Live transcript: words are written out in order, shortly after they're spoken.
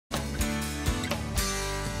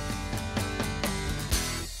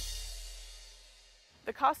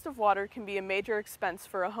The cost of water can be a major expense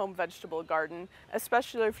for a home vegetable garden,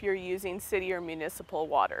 especially if you're using city or municipal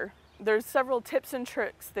water. There's several tips and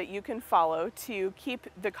tricks that you can follow to keep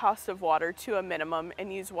the cost of water to a minimum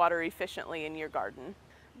and use water efficiently in your garden.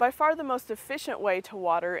 By far the most efficient way to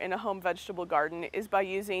water in a home vegetable garden is by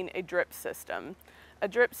using a drip system. A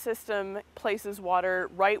drip system places water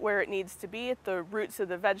right where it needs to be at the roots of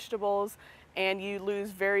the vegetables, and you lose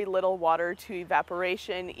very little water to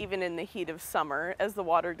evaporation even in the heat of summer as the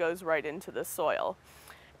water goes right into the soil.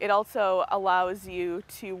 It also allows you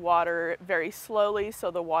to water very slowly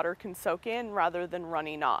so the water can soak in rather than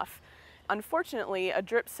running off. Unfortunately, a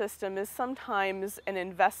drip system is sometimes an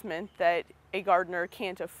investment that a gardener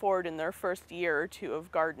can't afford in their first year or two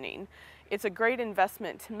of gardening. It's a great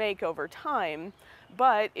investment to make over time,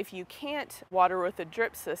 but if you can't water with a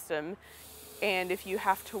drip system and if you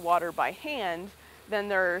have to water by hand, then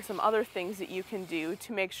there are some other things that you can do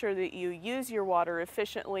to make sure that you use your water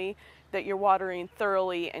efficiently, that you're watering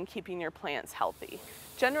thoroughly and keeping your plants healthy.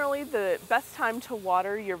 Generally, the best time to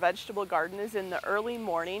water your vegetable garden is in the early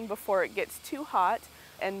morning before it gets too hot,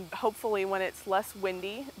 and hopefully when it's less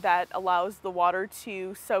windy. That allows the water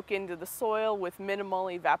to soak into the soil with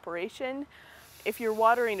minimal evaporation. If you're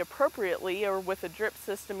watering appropriately or with a drip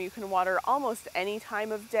system, you can water almost any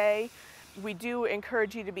time of day. We do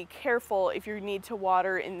encourage you to be careful if you need to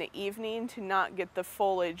water in the evening to not get the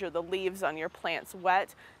foliage or the leaves on your plants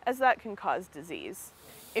wet, as that can cause disease.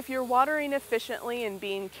 If you're watering efficiently and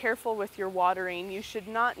being careful with your watering, you should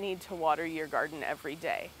not need to water your garden every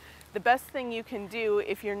day. The best thing you can do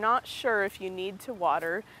if you're not sure if you need to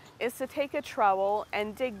water is to take a trowel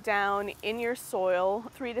and dig down in your soil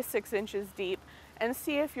 3 to 6 inches deep and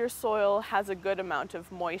see if your soil has a good amount of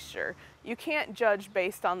moisture. You can't judge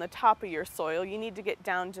based on the top of your soil. You need to get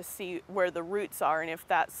down to see where the roots are and if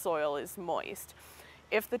that soil is moist.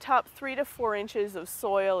 If the top 3 to 4 inches of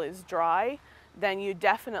soil is dry, then you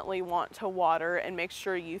definitely want to water and make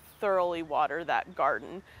sure you thoroughly water that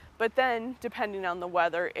garden. But then, depending on the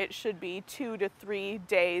weather, it should be 2 to 3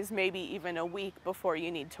 days, maybe even a week before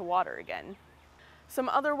you need to water again. Some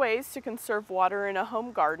other ways to conserve water in a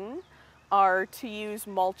home garden are to use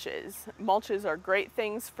mulches. Mulches are great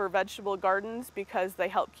things for vegetable gardens because they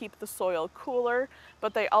help keep the soil cooler,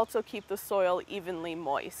 but they also keep the soil evenly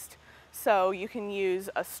moist. So you can use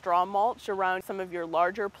a straw mulch around some of your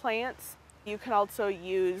larger plants. You can also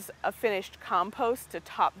use a finished compost to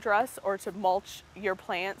top dress or to mulch your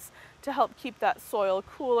plants to help keep that soil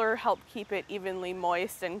cooler, help keep it evenly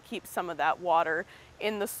moist, and keep some of that water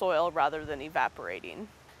in the soil rather than evaporating.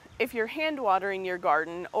 If you're hand watering your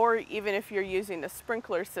garden, or even if you're using a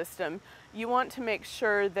sprinkler system, you want to make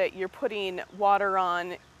sure that you're putting water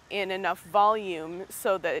on in enough volume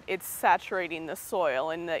so that it's saturating the soil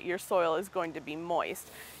and that your soil is going to be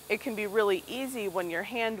moist. It can be really easy when you're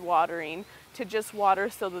hand watering to just water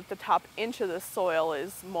so that the top inch of the soil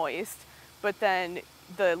is moist, but then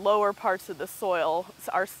the lower parts of the soil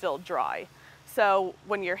are still dry. So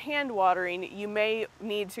when you're hand watering, you may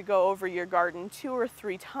need to go over your garden 2 or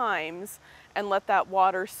 3 times and let that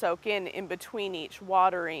water soak in between each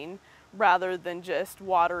watering, rather than just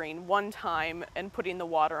watering one time and putting the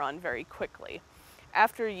water on very quickly.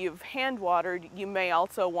 After you've hand watered, you may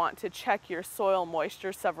also want to check your soil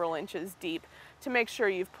moisture several inches deep to make sure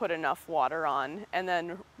you've put enough water on, and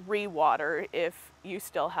then re-water if you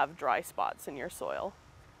still have dry spots in your soil.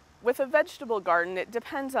 With a vegetable garden, it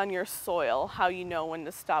depends on your soil how you know when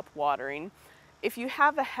to stop watering. If you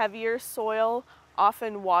have a heavier soil,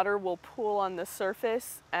 often water will pool on the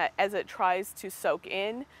surface as it tries to soak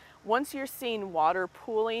in. Once you're seeing water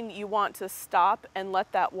pooling, you want to stop and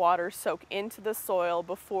let that water soak into the soil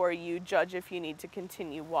before you judge if you need to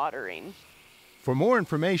continue watering. For more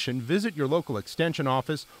information, visit your local extension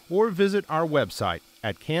office or visit our website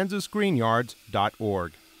at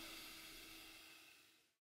kansasgreenyards.org.